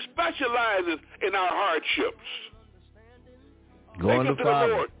 He specializes in our hardships. Take them to the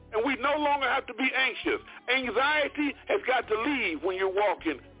Lord. And we no longer have to be anxious. Anxiety has got to leave when you're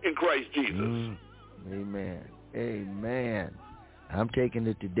walking in Christ Jesus. Amen. I'm taking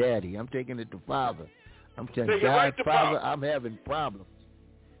it to Daddy. I'm taking it to Father. I'm telling God, right to Father, I'm having problems.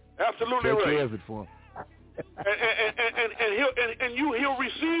 Absolutely Take right. care of it for him. and he'll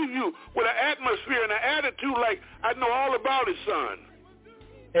receive you with an atmosphere and an attitude like, I know all about it, son.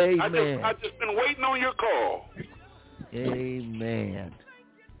 Amen. I just been waiting on your call. Amen.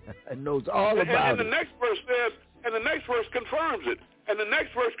 I knows all about it. And the next verse says, and the next verse confirms it. And the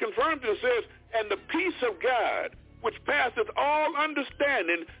next verse confirms it and says, and the peace of God, which passeth all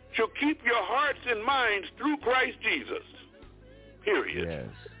understanding, shall keep your hearts and minds through Christ Jesus. Period.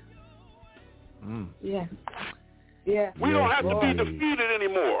 Yes. Yeah. We don't have to be defeated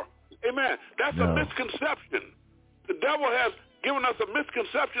anymore. Amen. That's a misconception. The devil has given us a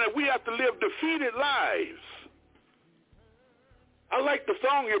misconception that we have to live defeated lives. I like the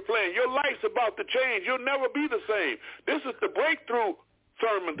song you're playing. Your life's about to change. You'll never be the same. This is the breakthrough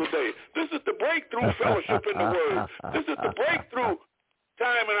sermon today. This is the breakthrough fellowship in the Word. This is the breakthrough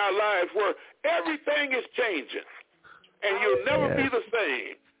time in our lives where everything is changing. And you'll never be the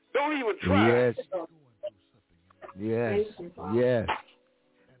same. Don't even try.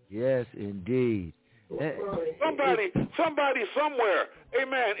 Yes, indeed. Somebody somewhere,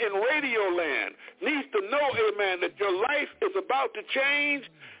 amen, in Radio Land needs to know, amen, that your life is about to change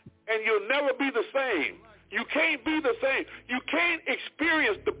and you'll never be the same. You can't be the same. You can't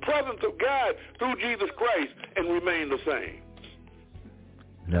experience the presence of God through Jesus Christ and remain the same.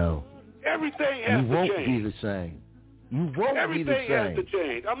 No. Everything has to change. You won't be the same. You won't Everything be the same. has to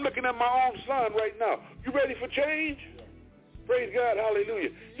change. I'm looking at my own son right now. You ready for change? Praise God, hallelujah.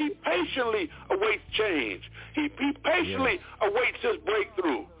 He patiently awaits change. He patiently awaits his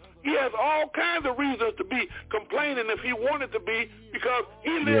breakthrough. He has all kinds of reasons to be complaining if he wanted to be, because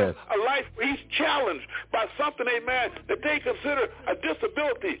he lives a life where he's challenged by something, amen, that they consider a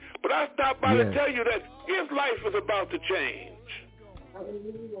disability. But I stopped by to tell you that his life is about to change.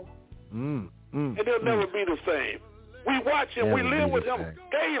 And he'll never be the same. We watch him. We live with him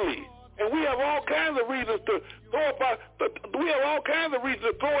daily. And we have all kinds of reasons to throw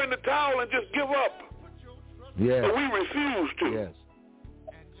in the towel and just give up. Yes. But we refuse to. Yes.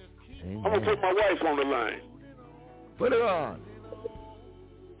 Amen. I'm going to put my wife on the line. Put her on.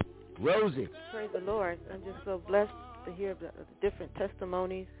 Rosie. Praise the Lord. I'm just so blessed to hear the different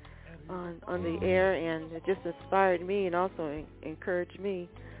testimonies on the air, and it just inspired me and also encouraged me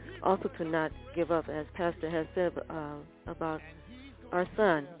also to not give up, as Pastor has said about our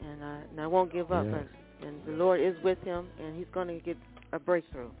son, and I won't give up. Yes. And the Lord is with him, and he's going to get a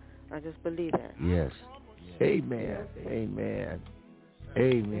breakthrough. I just believe that. Yes. Amen. Amen.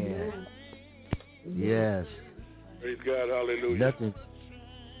 Amen. Yes. Praise God. Hallelujah. Nothing.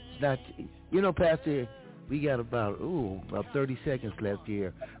 It's not. Pastor, we got about 30 seconds left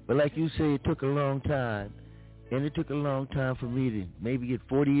here. But like you say, it took a long time. And it took a long time for me to maybe get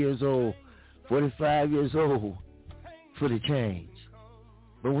 40 years old, 45 years old for the change.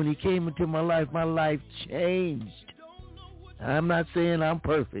 But when he came into my life changed. I'm not saying I'm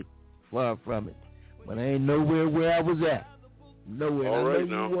perfect. Far from it. But I ain't nowhere where I was at. Nowhere. All right, I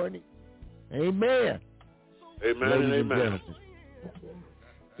know you weren't. Amen. Amen. Ladies and and amen. gentlemen,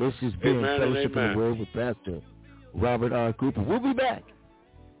 this has been Fellowship in the Word with Pastor Robert R. Cooper. We'll be back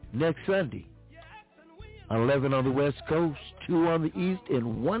next Sunday. 11 on the West Coast, 2 on the East,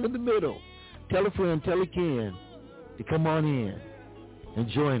 and 1 in the middle. Tell a friend, tell a kin to come on in and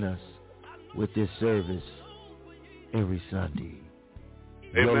join us with this service every Sunday.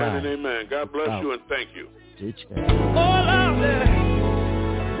 Amen and amen. God bless you and thank you. All out there,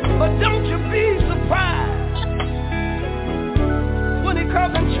 but don't you be surprised when it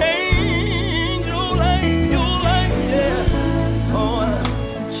comes and change your life, yeah. Oh,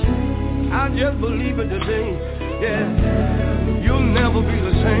 I just believe it today, yeah. You'll never be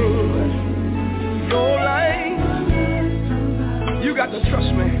the same. Your life, you got to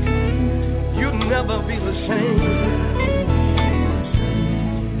trust me. You'll never be the same.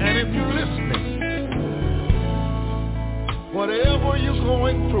 And if you're listening, whatever you're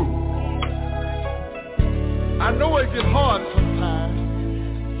going through, I know it gets hard sometimes.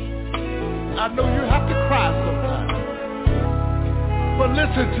 I know you have to cry sometimes. But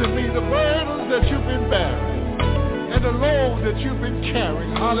listen to me, the burdens that you've been bearing and the load that you've been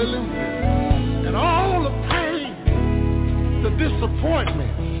carrying, hallelujah, and all the pain, the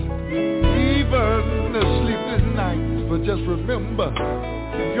disappointment, even the sleepless nights. But just remember,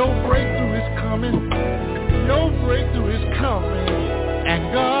 your breakthrough is coming. Your breakthrough is coming.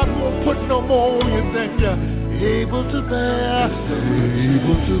 And God won't put no more on you than you're able to bear.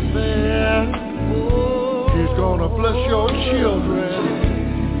 Able to bear. He's gonna bless your children.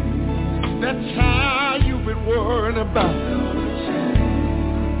 That child you've been worrying about.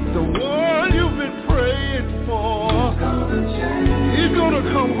 The one you've been praying for. He's gonna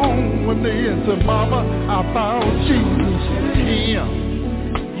come home one day and say, Mama, I found Jesus. Him.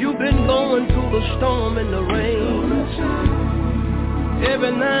 You've been going through the storm and the rain.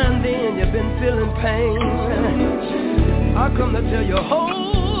 Every now and then you've been feeling pain. I come to tell you,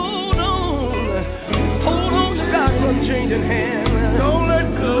 hold on to God's unchanging hand. Don't let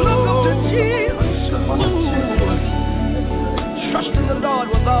go. Look up to Jesus. Trust in the Lord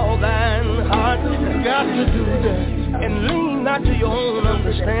with all thine heart. You got to do that. And lean not to your own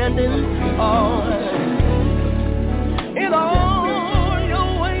understanding. In all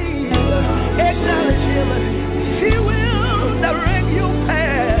your ways, acknowledge Him. He will direct